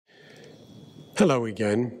Hello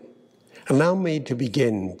again. Allow me to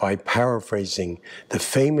begin by paraphrasing the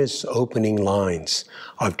famous opening lines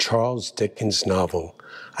of Charles Dickens' novel,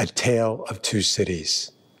 A Tale of Two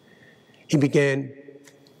Cities. He began,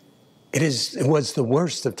 it was the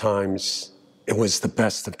worst of times, it was the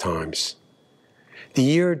best of times. The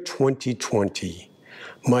year 2020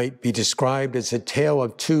 might be described as a tale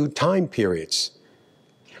of two time periods,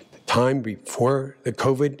 the time before the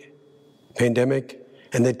COVID pandemic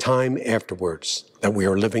and the time afterwards that we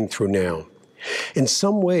are living through now. In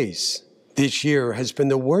some ways, this year has been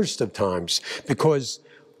the worst of times because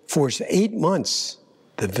for 8 months,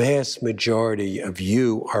 the vast majority of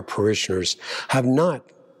you, our parishioners, have not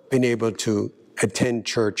been able to attend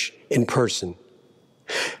church in person.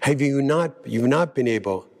 You've not been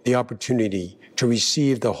able the opportunity to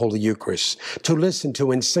receive the Holy Eucharist, to listen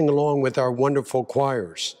to and sing along with our wonderful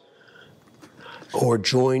choirs, or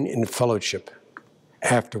join in fellowship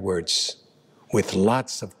afterwards with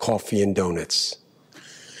lots of coffee and donuts.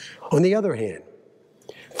 On the other hand,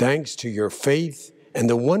 thanks to your faith and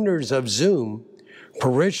the wonders of Zoom,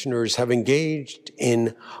 parishioners have engaged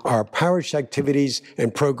in our parish activities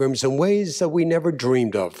and programs in ways that we never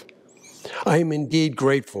dreamed of. I am indeed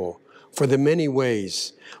grateful for the many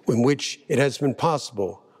ways in which it has been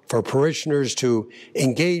possible for parishioners to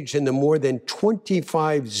engage in the more than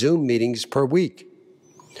 25 Zoom meetings per week,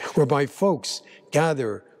 whereby folks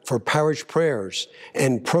gather for parish prayers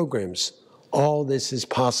and programs. All this is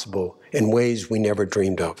possible in ways we never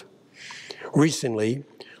dreamed of. Recently,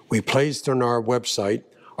 we placed on our website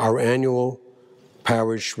our annual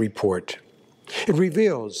parish report. It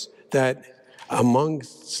reveals that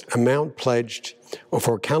amount pledged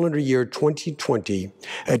for calendar year 2020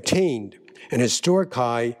 attained an historic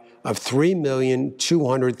high of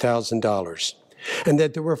 $3,200,000, and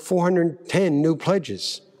that there were 410 new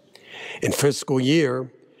pledges. In fiscal year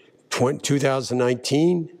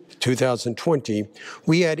 2019-2020,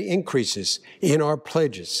 we had increases in our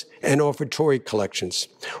pledges and offertory collections,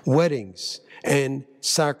 weddings, and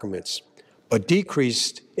sacraments, but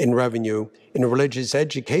decreased in revenue in the religious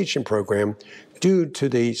education program due to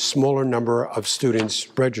the smaller number of students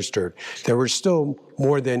registered. There were still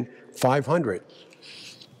more than 500.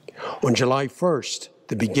 On July 1st,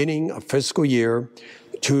 the beginning of fiscal year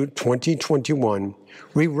 2021,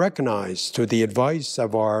 we recognized, through the advice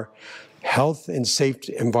of our Health and Safe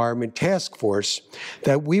Environment Task Force,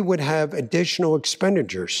 that we would have additional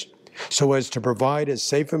expenditures so as to provide a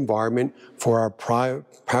safe environment for our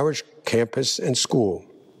parish campus and school.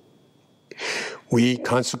 We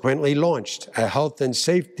consequently launched a health and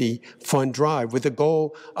safety fund drive with the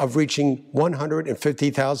goal of reaching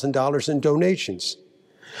 $150,000 in donations.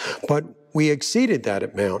 But we exceeded that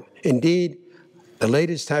amount. Indeed, the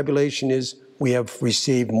latest tabulation is we have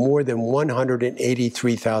received more than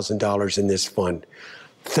 $183,000 in this fund.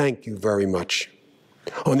 Thank you very much.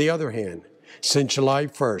 On the other hand, since July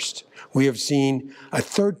 1st, we have seen a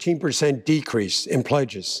 13% decrease in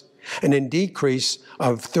pledges and a decrease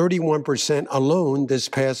of 31% alone this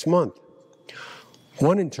past month.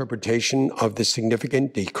 One interpretation of the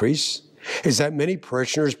significant decrease is that many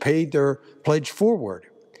parishioners paid their pledge forward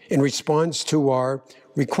in response to our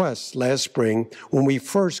requests last spring when we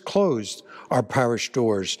first closed our parish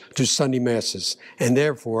doors to Sunday Masses and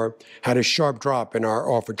therefore had a sharp drop in our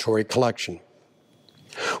offertory collection.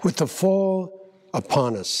 With the fall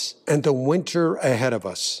upon us and the winter ahead of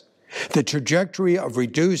us, the trajectory of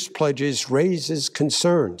reduced pledges raises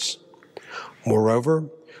concerns. Moreover,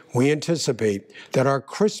 we anticipate that our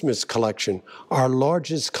Christmas collection, our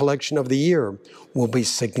largest collection of the year, will be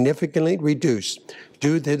significantly reduced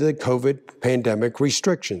due to the COVID pandemic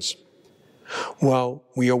restrictions. While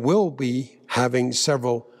we will be having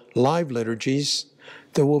several live liturgies,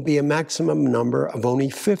 there will be a maximum number of only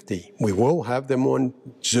 50. We will have them on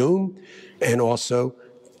Zoom and also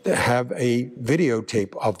have a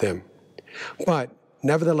videotape of them. But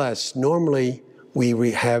nevertheless, normally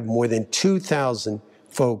we have more than 2,000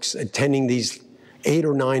 folks attending these 8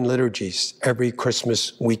 or 9 liturgies every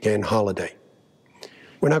Christmas weekend holiday.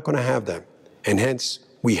 We're not going to have that, and hence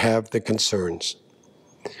we have the concerns.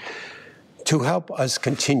 To help us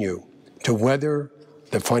continue to weather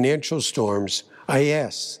the financial storms, I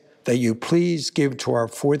ask that you please give to our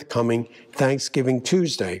forthcoming Thanksgiving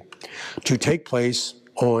Tuesday to take place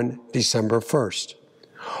on December 1st.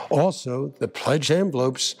 Also, the pledge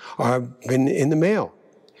envelopes have been in the mail.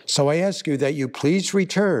 So I ask you that you please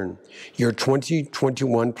return your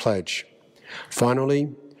 2021 pledge.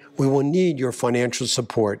 Finally, we will need your financial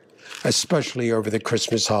support, especially over the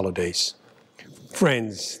Christmas holidays.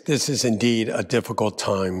 Friends, this is indeed a difficult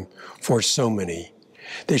time for so many.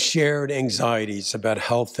 the shared anxieties about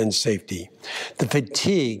health and safety, the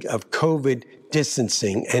fatigue of COVID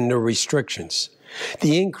distancing and the restrictions,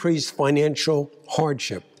 the increased financial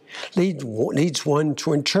hardship leads one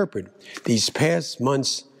to interpret these past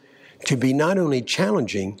months to be not only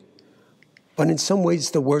challenging, but in some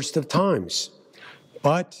ways the worst of times.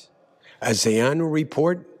 But as the annual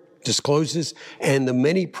report discloses and the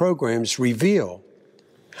many programs reveal,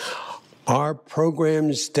 our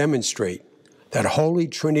programs demonstrate that Holy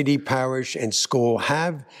Trinity Parish and School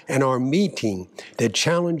have and are meeting the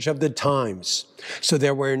challenge of the times so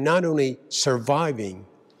that we're not only surviving,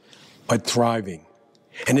 but thriving.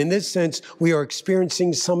 And in this sense, we are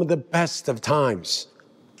experiencing some of the best of times.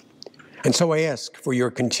 And so I ask for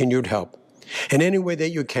your continued help in any way that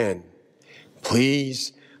you can.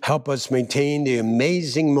 Please help us maintain the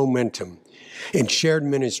amazing momentum in shared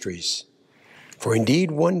ministries. For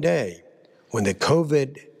indeed, one day, when the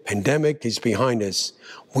COVID pandemic is behind us,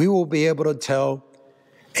 we will be able to tell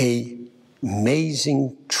an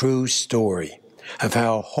amazing true story of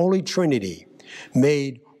how Holy Trinity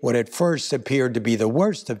made what at first appeared to be the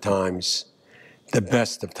worst of times, the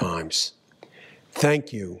best of times.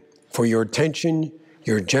 Thank you for your attention,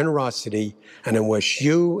 your generosity, and I wish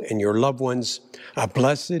you and your loved ones a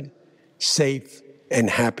blessed, safe, and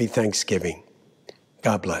happy Thanksgiving.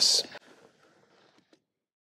 God bless.